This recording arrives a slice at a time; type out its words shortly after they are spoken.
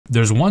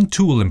There's one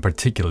tool in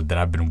particular that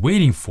I've been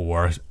waiting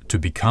for to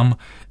become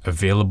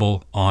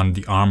available on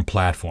the ARM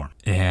platform.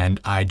 And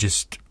I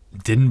just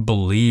didn't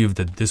believe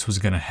that this was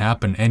going to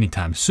happen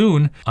anytime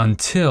soon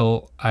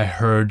until I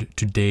heard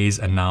today's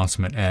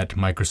announcement at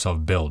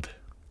Microsoft Build.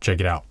 Check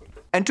it out.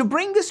 And to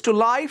bring this to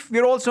life,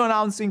 we're also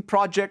announcing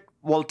Project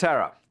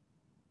Volterra.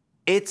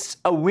 It's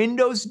a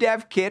Windows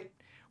dev kit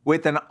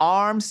with an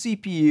ARM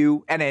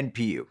CPU and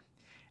NPU.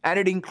 And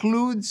it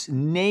includes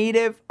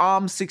native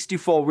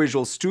ARM64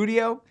 Visual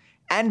Studio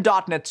and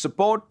 .NET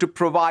support to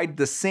provide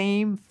the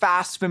same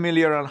fast,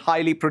 familiar, and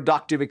highly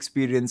productive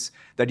experience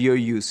that you're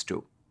used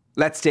to.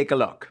 Let's take a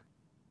look.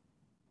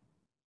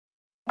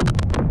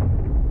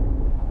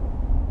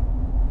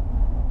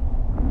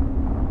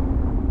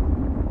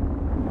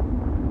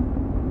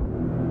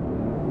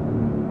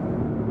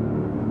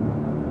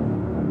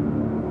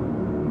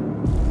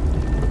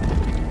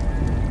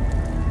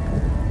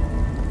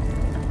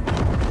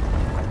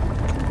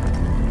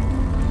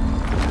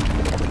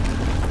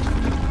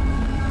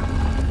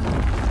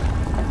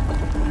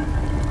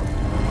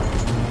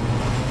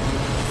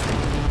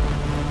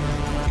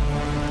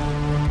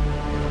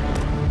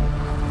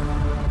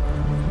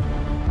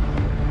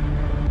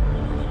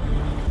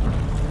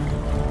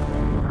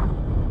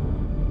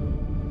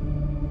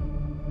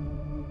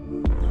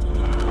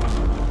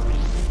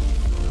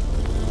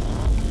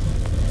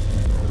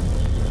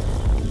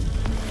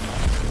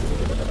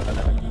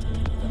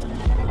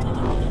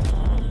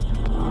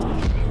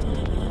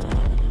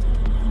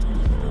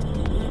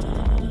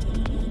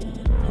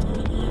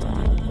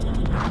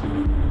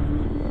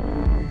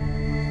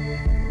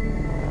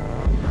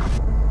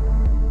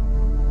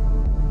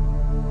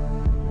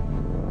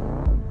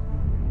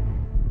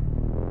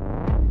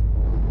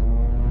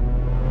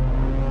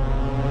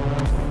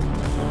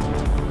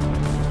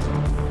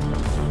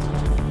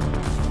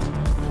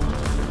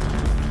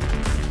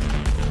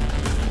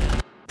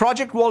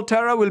 Project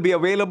Volterra will be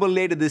available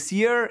later this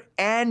year,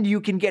 and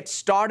you can get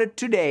started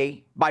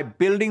today by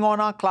building on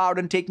our cloud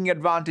and taking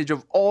advantage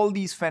of all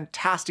these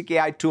fantastic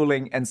AI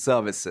tooling and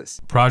services.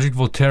 Project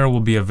Volterra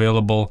will be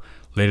available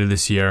later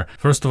this year.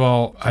 First of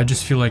all, I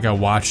just feel like I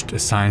watched a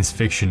science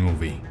fiction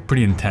movie.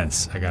 Pretty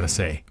intense, I gotta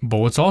say. But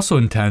what's also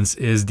intense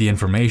is the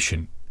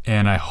information.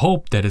 And I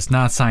hope that it's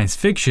not science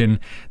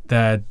fiction,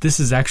 that this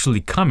is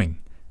actually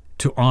coming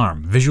to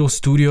ARM. Visual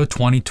Studio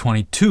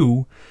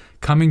 2022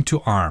 coming to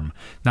ARM.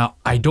 Now,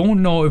 I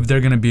don't know if they're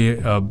gonna be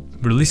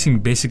releasing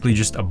basically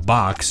just a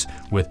box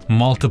with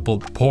multiple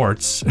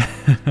ports.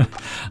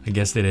 I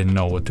guess they didn't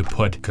know what to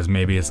put because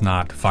maybe it's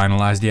not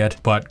finalized yet.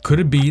 But could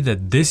it be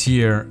that this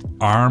year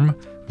ARM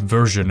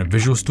version of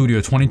Visual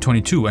Studio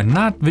 2022, and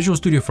not Visual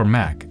Studio for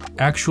Mac,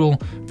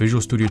 actual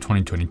Visual Studio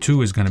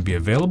 2022 is gonna be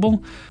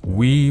available?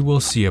 We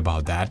will see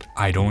about that.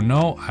 I don't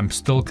know. I'm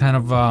still kind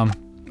of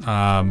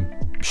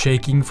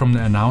shaking from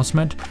the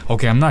announcement.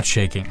 Okay, I'm not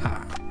shaking.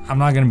 I'm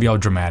not gonna be all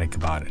dramatic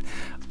about it.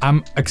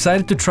 I'm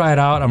excited to try it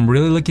out. I'm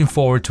really looking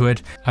forward to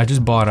it. I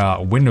just bought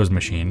a Windows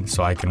machine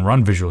so I can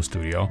run Visual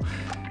Studio.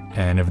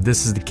 And if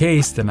this is the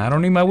case, then I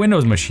don't need my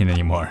Windows machine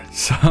anymore.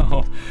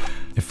 So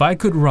if I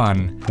could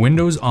run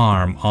Windows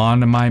ARM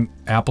on my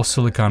Apple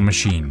Silicon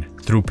machine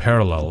through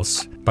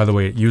Parallels, by the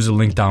way, use a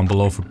link down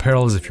below for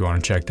Parallels if you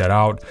wanna check that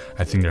out.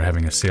 I think they're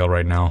having a sale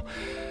right now.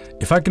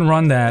 If I can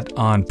run that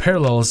on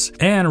Parallels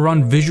and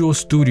run Visual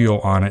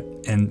Studio on it,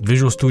 and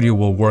Visual Studio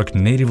will work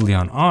natively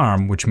on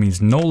ARM, which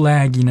means no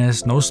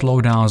lagginess, no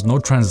slowdowns, no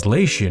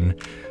translation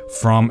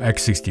from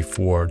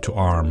x64 to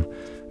ARM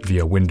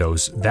via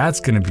Windows. That's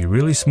gonna be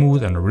really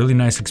smooth and a really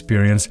nice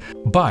experience.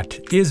 But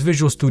is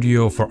Visual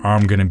Studio for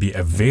ARM gonna be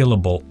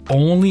available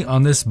only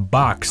on this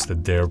box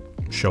that they're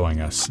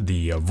showing us,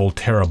 the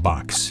Volterra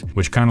box,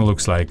 which kind of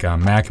looks like a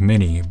Mac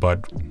Mini,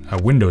 but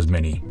a Windows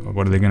Mini?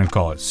 What are they gonna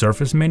call it?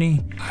 Surface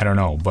Mini? I don't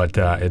know, but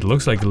it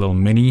looks like a little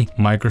mini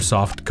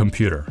Microsoft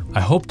computer.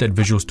 I hope that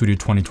Visual Studio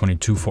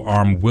 2022 for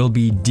ARM will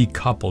be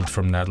decoupled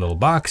from that little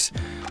box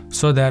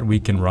so that we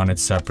can run it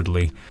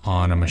separately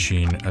on a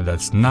machine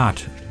that's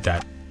not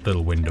that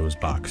little Windows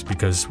box,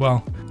 because,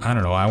 well, I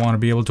don't know, I want to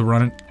be able to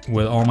run it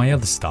with all my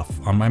other stuff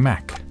on my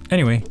Mac.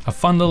 Anyway, a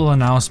fun little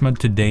announcement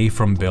today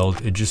from Build.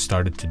 It just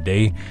started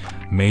today,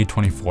 May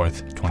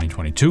 24th,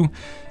 2022,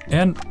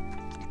 and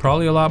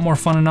probably a lot more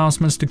fun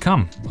announcements to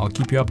come. I'll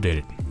keep you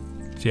updated.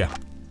 See ya.